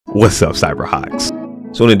What's up, cyberhawks?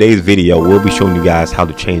 So in today's video, we'll be showing you guys how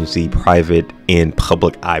to change the private and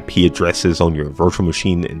public IP addresses on your virtual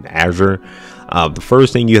machine in Azure. The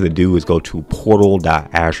first thing you have to do is go to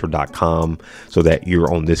portal.azure.com so that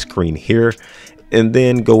you're on this screen here, and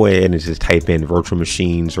then go ahead and just type in virtual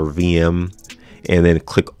machines or VM and then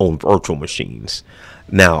click on virtual machines.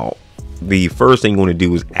 Now, the first thing you want to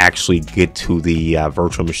do is actually get to the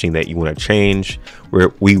virtual machine that you want to change,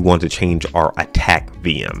 where we want to change our attack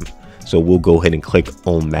VM. So we'll go ahead and click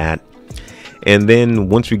on that. And then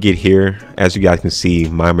once we get here, as you guys can see,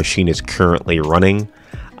 my machine is currently running.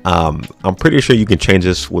 I'm pretty sure you can change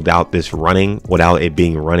this without it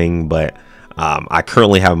being running, but I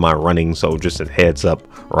currently have mine running, so just a heads up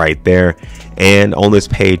right there. And on this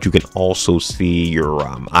page you can also see your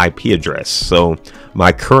IP address. So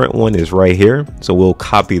my current one is right here, so we'll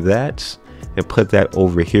copy that and put that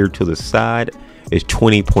over here to the side. It's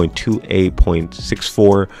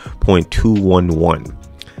 20.28.64.211.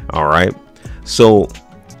 all right, so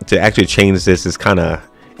to actually change this is kind of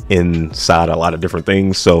inside a lot of different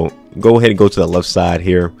things, so go ahead and go to the left side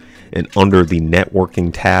here, and under the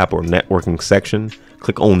networking tab or networking section,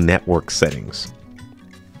 click on network settings.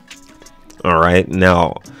 All right,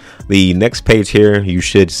 now the next page here, you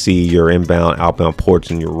should see your inbound, outbound ports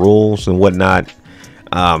and your rules and whatnot,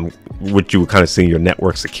 which you would kind of see in your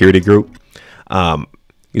network security group. You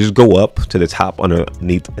just go up to the top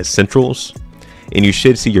underneath essentials, and you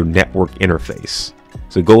should see your network interface.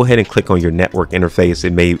 So go ahead and click on your network interface.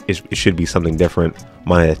 It should be something different.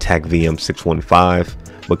 Mine is attack VM 615.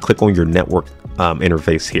 But click on your network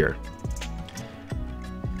interface here.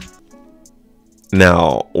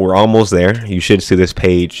 Now we're almost there. You should see this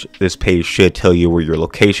page. This page should tell you where your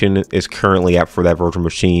location is currently at for that virtual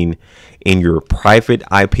machine, in your private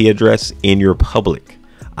IP address, in your public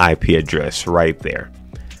IP address right there.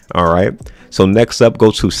 All right, so next up,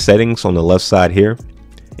 go to settings on the left side here,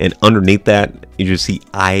 and underneath that you just see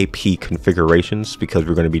IP configurations, because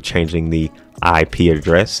we're going to be changing the IP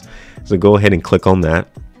address. So go ahead and click on that,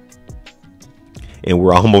 and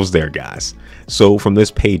we're almost there, guys. So from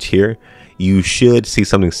this page here, you should see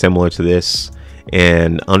something similar to this,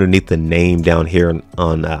 and underneath the name down here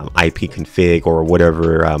on IP config or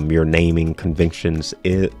whatever your naming conventions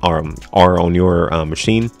are on your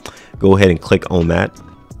machine, go ahead and click on that,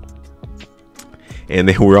 and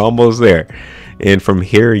then we're almost there. And from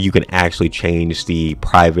here you can actually change the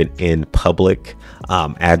private and public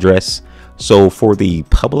address. So for the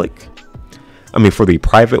private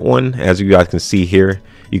one, as you guys can see here,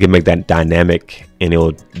 you can make that dynamic and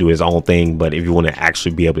it'll do its own thing. But if you want to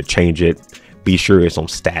actually be able to change it, be sure it's on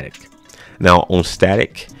static. Now on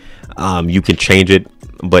static, you can change it,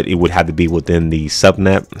 but it would have to be within the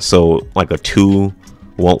subnet. So like a 2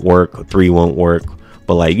 won't work, a 3 won't work,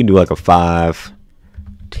 but like you can do like a 5,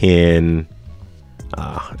 10,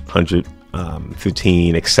 100,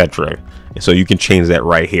 15, etc. So you can change that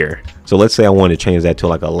right here. So let's say I want to change that to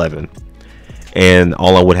like 11, and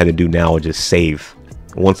all I would have to do now is just save.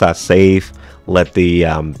 Once I save, let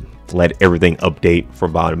everything update for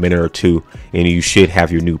about a minute or two, and you should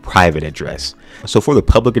have your new private address. So for the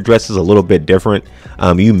public address is a little bit different.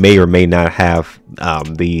 You may or may not have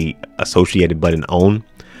the associated button on,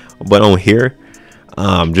 but on here,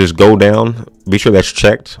 just go down, be sure that's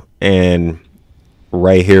checked, and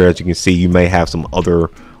right here, as you can see, you may have some other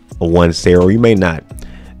ones there, or you may not,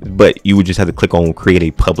 but you would just have to click on create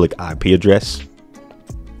a public IP address,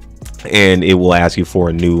 and it will ask you for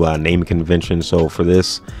a new naming convention. So for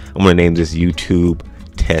this, I'm going to name this YouTube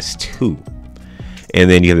test 2, and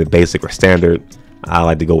then you have the basic or standard. I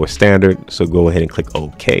like to go with standard, so go ahead and click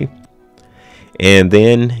OK, and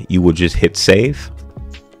then you will just hit save.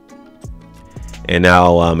 And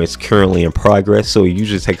now it's currently in progress, so it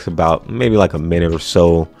usually takes about maybe like a minute or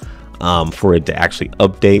so for it to actually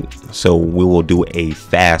update. So we will do a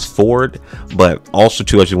fast forward, but also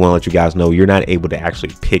too, I just want to let you guys know, you're not able to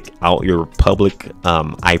actually pick out your public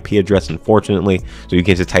IP address, unfortunately. So you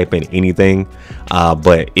can't just type in anything,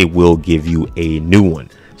 but it will give you a new one.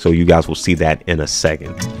 So you guys will see that in a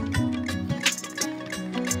second.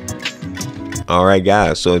 All right,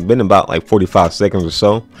 guys, so it's been about like 45 seconds or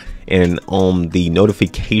so, and on the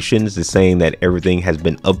notifications it's saying that everything has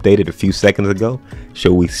been updated a few seconds ago,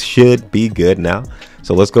 so we should be good now.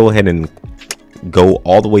 So let's go ahead and go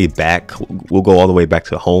all the way back. We'll go all the way back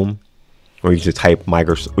to home, or you can just type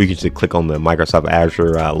Microsoft, or you can just click on the Microsoft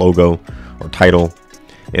Azure logo or title,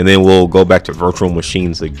 and then we'll go back to virtual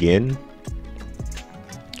machines again.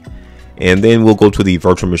 And then we'll go to the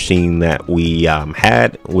virtual machine that we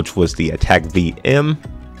had, which was the attack VM.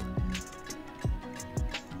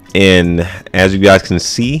 And as you guys can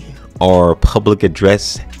see, our public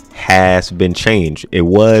address has been changed. It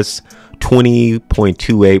was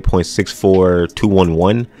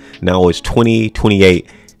 20.28.64211. Now it's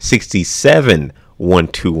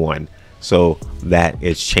 20.28.67.121. So that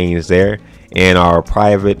is changed there. And our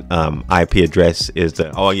private IP address is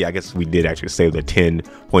the, oh yeah, I guess we did actually save the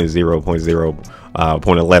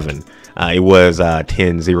 10.0.0.11. It was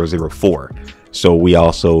 10.0.0.4. So we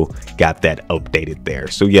also got that updated there.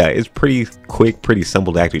 So yeah, it's pretty quick, pretty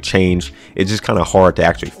simple to actually change. It's just kind of hard to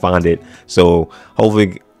actually find it. So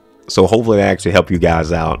hopefully that actually help you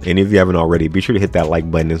guys out. And if you haven't already, be sure to hit that like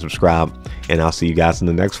button and subscribe. And I'll see you guys in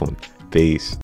the next one. Peace.